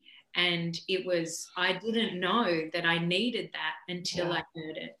that. And it was, I didn't know that I needed that until I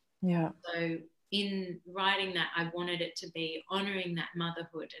heard it. So in writing that, I wanted it to be honouring that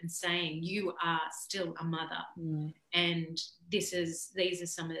motherhood and saying you are still a mother, and these are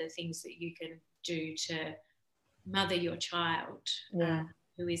some of the things that you can do to mother your child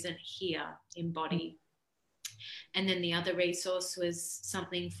who isn't here in body. And then the other resource was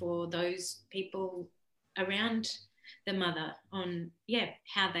something for those people around the mother on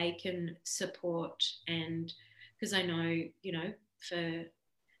how they can support. And because I know, you know, for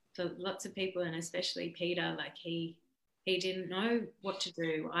lots of people, and especially Peter, like he didn't know what to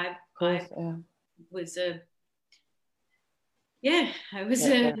do. I was yeah, it was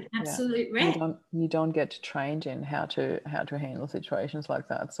an absolute wreck. You don't get trained in how to handle situations like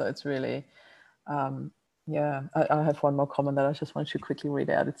that. So it's really, I have one more comment that I just want to quickly read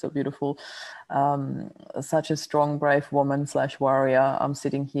out. It's so beautiful. Such a strong, brave woman / warrior. I'm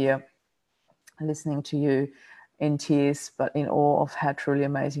sitting here listening to you in tears, but in awe of how truly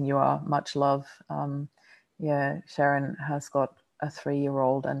amazing you are. Much love. Sharon has got a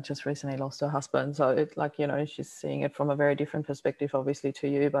 3-year-old and just recently lost her husband. So it's like, she's seeing it from a very different perspective, obviously, to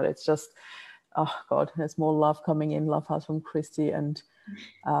you, but it's just, oh God, there's more love coming in. Love hearts from Christy and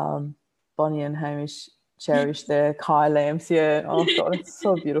Bonnie and Hamish cherish their Kai lamps. Yeah. Oh God, it's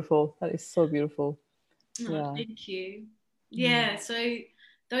so beautiful. That is so beautiful. Oh, thank you. Yeah. So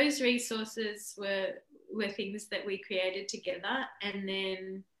those resources were things that we created together. And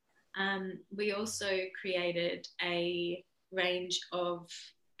then we also created a range of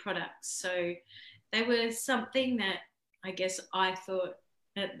products. So they were something that I guess I thought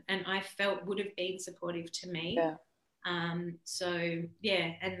and I felt would have been supportive to me. Yeah. And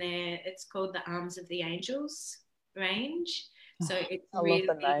it's called the Arms of the Angels range. So it's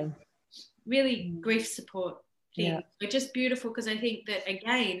really grief support thing. Yeah. They're just beautiful because I think that,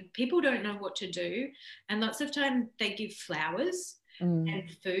 again, people don't know what to do, and lots of time they give flowers and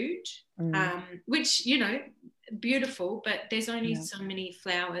food, which, beautiful, but there's only so many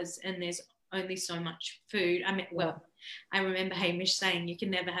flowers and there's only so much food. I mean, I remember Hamish saying you can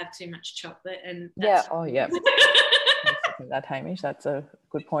never have too much chocolate, and that's that, Hamish, that's a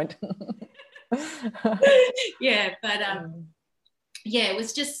good point. Yeah, but it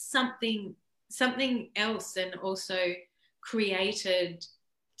was just something else, and also created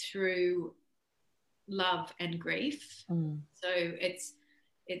through love and grief. So it's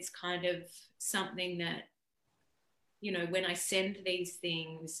kind of something that, when I send these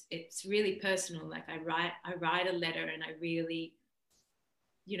things, it's really personal. Like I write a letter, and I really,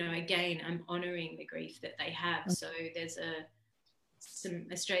 again, I'm honouring the grief that they have. So there's some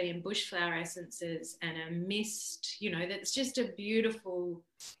Australian bushflower essences and a mist, that's just a beautiful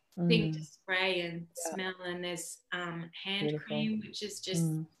thing to spray and smell. And there's hand cream, which is just,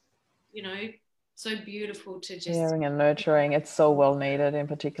 so beautiful to just caring and nurturing. It's so well needed, in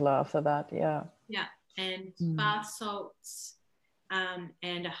particular after that. Yeah. And bath salts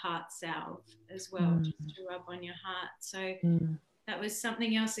and a heart salve as well, just to rub on your heart. So that was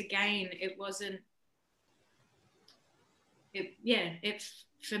something else. Again, it wasn't.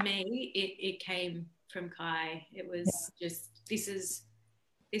 For me, it came from Kai. It was just this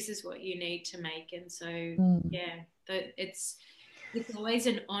is what you need to make, and so it's always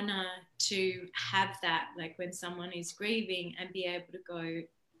an honor to have that. Like when someone is grieving and be able to go,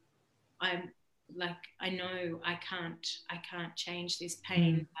 I know I can't change this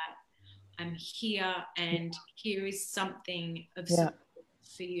pain, but I'm here, and here is something of support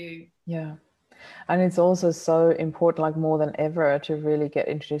for you. Yeah. And it's also so important, like more than ever, to really get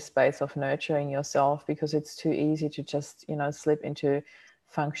into this space of nurturing yourself, because it's too easy to just, slip into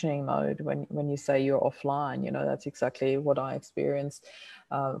functioning mode when you say you're offline. That's exactly what I experienced.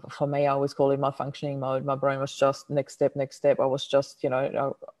 For me, I always call it my functioning mode. My brain was just next step. I was just, it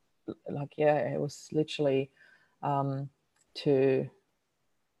was literally to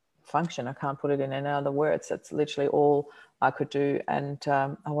function. I can't put it in any other words. That's literally all I could do. And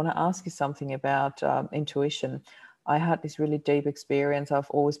I want to ask you something about intuition. I had this really deep experience. I've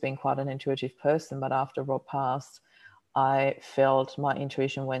always been quite an intuitive person, but after Rob passed, I felt my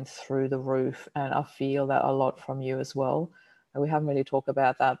intuition went through the roof, and I feel that a lot from you as well. And we haven't really talked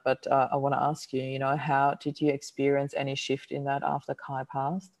about that, but I want to ask you, how did you experience any shift in that after Kai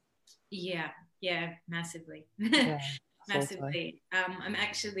passed? Yeah, massively. Yeah, massively. I'm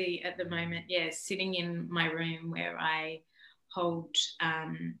actually at the moment, sitting in my room where I hold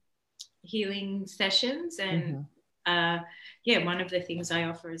healing sessions, and one of the things I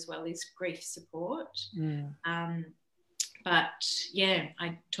offer as well is grief support. But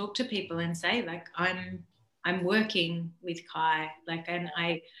I talk to people and say, like, I'm working with Kai, like, and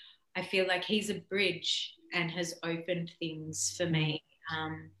I feel like he's a bridge and has opened things for me.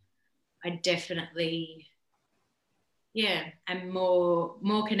 I definitely am more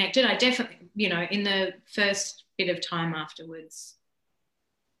connected. I definitely, in the first bit of time afterwards,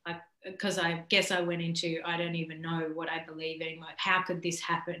 because I guess I went into, I don't even know what I believe in, like, how could this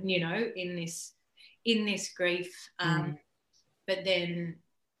happen, in this grief. But then,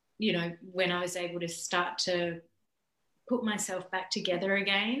 when I was able to start to put myself back together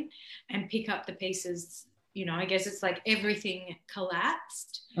again and pick up the pieces, I guess it's like everything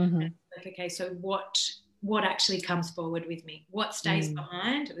collapsed. Like, okay, so what actually comes forward with me? What stays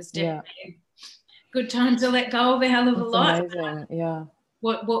behind? It was definitely good time to let go of a hell of a lot. Amazing. Yeah.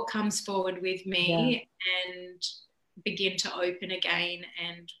 What comes forward with me, Yeah. and begin to open again.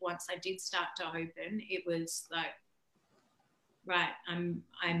 And once I did start to open, it was like, right, I'm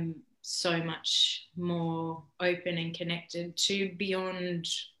so much more open and connected to beyond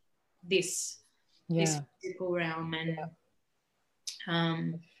this physical realm. And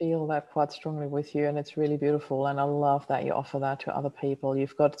I feel that quite strongly with you, and it's really beautiful, and I love that you offer that to other people.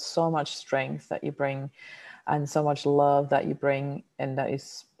 You've got so much strength that you bring and so much love that you bring, and that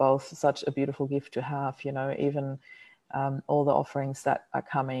is both such a beautiful gift to have, you know. Even all the offerings that are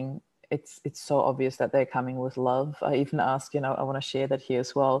coming, it's so obvious that they're coming with love. I even asked, you know, I want to share that here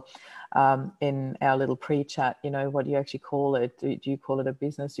as well, in our little pre-chat, you know, what do you actually call it? Do you call it a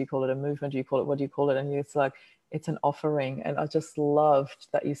business? Do you call it a movement? What do you call it? And it's like, it's an offering. And I just loved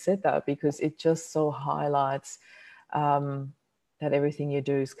that you said that, because it just so highlights that everything you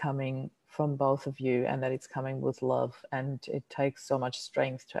do is coming from both of you, and that it's coming with love, and it takes so much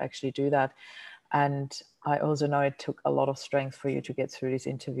strength to actually do that. And I also know it took a lot of strength for you to get through this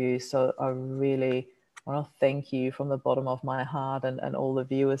interview. So I really want to thank you from the bottom of my heart, and all the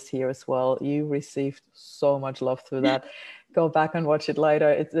viewers here as well. You received so much love through that. Go back and watch it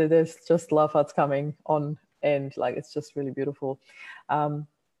later. There's just love that's coming on, and like, it's just really beautiful.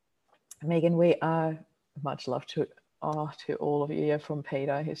 Megan, we are much love to all of you here from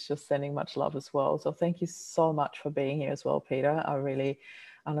Peter. He's just sending much love as well. So thank you so much for being here as well, Peter. I really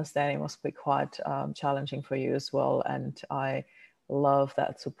understand it must be quite challenging for you as well. And I love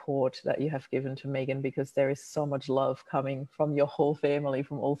that support that you have given to Megan, because there is so much love coming from your whole family,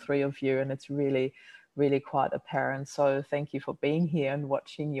 from all three of you. And it's really, really quite apparent. So thank you for being here and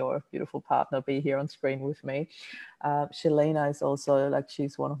watching your beautiful partner be here on screen with me. Shalina is also, like,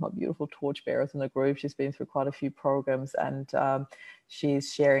 she's one of my beautiful torchbearers in the group. She's been through quite a few programs, and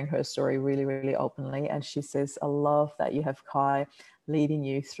she's sharing her story really, really openly. And she says, I love that you have Kai leading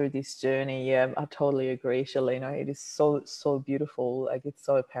you through this journey. Yeah, I totally agree, Shalina. It is so, so beautiful. Like, it's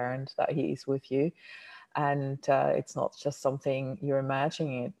so apparent that he is with you. And it's not just something you're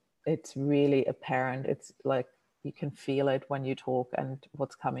imagining it. It's really apparent. It's like, you can feel it when you talk and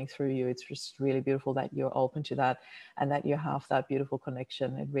what's coming through you. It's just really beautiful that you're open to that, and that you have that beautiful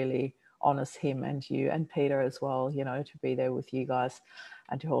connection. It really honors him and you and Peter as well, you know, to be there with you guys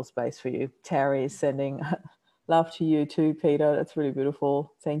and to hold space for you. Terry is sending love to you too, Peter. That's really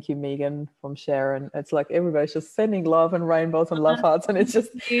beautiful. Thank you, Megan, from Sharon. It's like everybody's just sending love and rainbows and love hearts, and it's just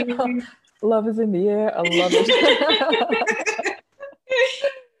love is in the air. I love it.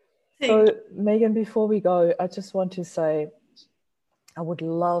 So, Megan, before we go, I just want to say, I would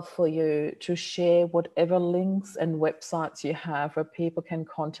love for you to share whatever links and websites you have where people can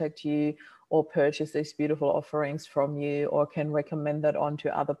contact you or purchase these beautiful offerings from you, or can recommend that on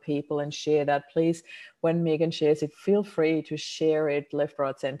to other people and share that. Please, when Megan shares it, feel free to share it left,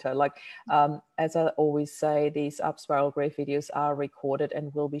 right, center. Like, as I always say, these Up Spiral Grief videos are recorded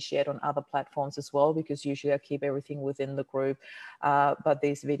and will be shared on other platforms as well, because usually I keep everything within the group. But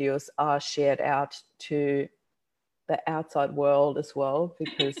these videos are shared out to the outside world as well,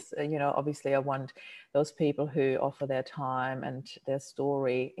 because you know, obviously I want those people who offer their time and their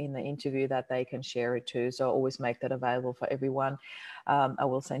story in the interview that they can share it too. So I always make that available for everyone. I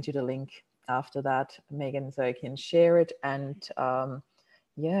will send you the link after that, Megan, so you can share it. And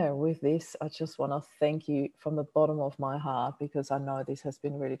yeah, with this, I just want to thank you from the bottom of my heart, because I know this has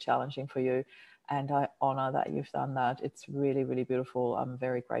been really challenging for you, and I honor that you've done that. It's really, really beautiful. I'm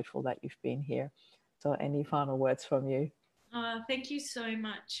very grateful that you've been here. So any final words from you? Thank you so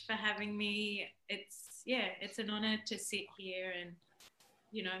much for having me. It's an honor to sit here, and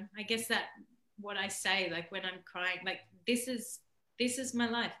you know, I guess that what I say, like when I'm crying, like this is my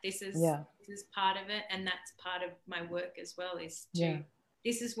life. This is part of it, and that's part of my work as well. This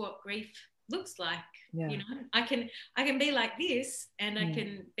is what grief looks like. You know, I can be like this, and I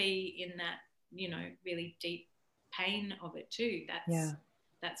can be in that, you know, really deep pain of it too.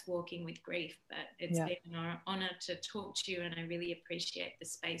 That's walking with grief. But it's been an honor to talk to you, and I really appreciate the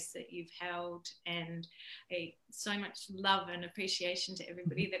space that you've held, and so much love and appreciation to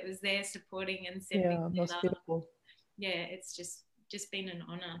everybody that was there supporting and sending love. Beautiful. Yeah, it's just been an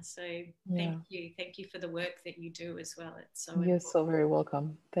honor. So thank you for the work that you do as well. It's so You're so very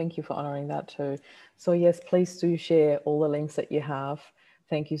welcome. Thank you for honoring that too. So yes, please do share all the links that you have.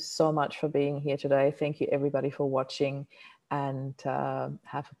 Thank you so much for being here today. Thank you everybody for watching. And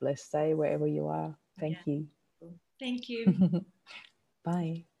have a blessed day wherever you are. Thank you. Thank you.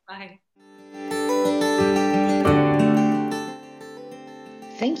 Bye. Bye.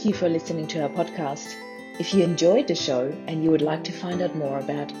 Thank you for listening to our podcast. If you enjoyed the show and you would like to find out more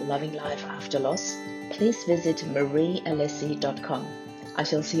about loving life after loss, please visit mariealessi.com. I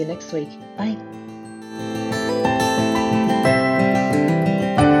shall see you next week. Bye.